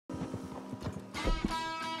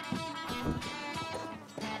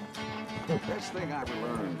Best thing I ever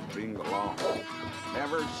learned being the law.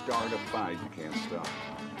 Never start a fight you can't stop.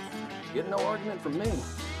 Get no argument from me.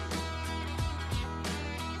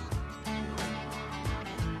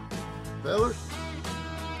 Fellas?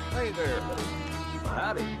 Hey there.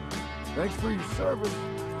 Howdy. Thanks for your service.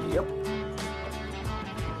 Yep.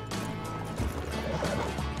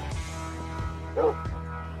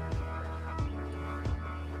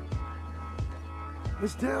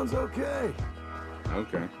 This town's okay.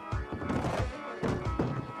 Okay.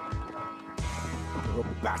 You're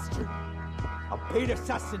a bastard. A paid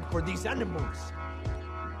assassin for these animals.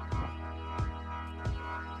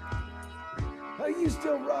 How you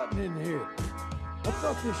still rotting in here? I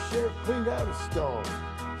thought this sheriff cleaned out a stall.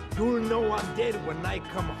 You'll know I'm dead when I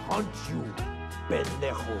come hunt you,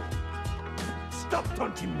 pendejo. Stop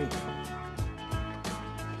taunting me.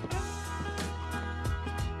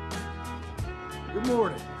 Good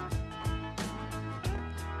morning.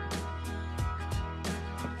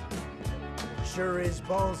 Sure is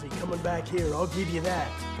ballsy coming back here, I'll give you that.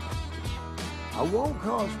 I won't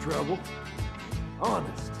cause trouble.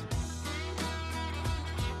 Honest.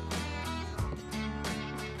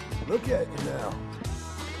 Look at you now.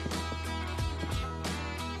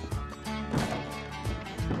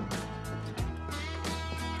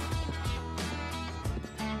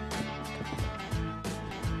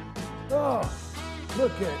 Oh,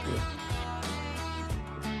 look at you.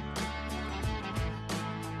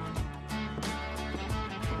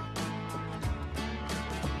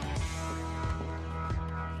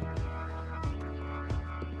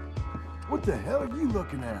 What the hell are you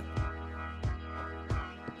looking at?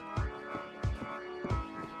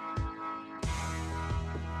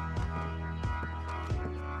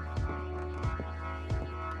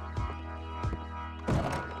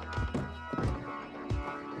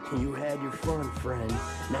 You had your fun, friend.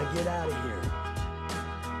 Now get out of here.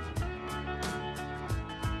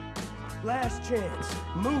 Last chance.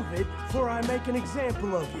 Move it, before I make an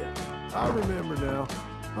example of you. I remember now.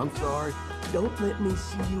 I'm sorry. Don't let me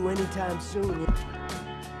see you anytime soon.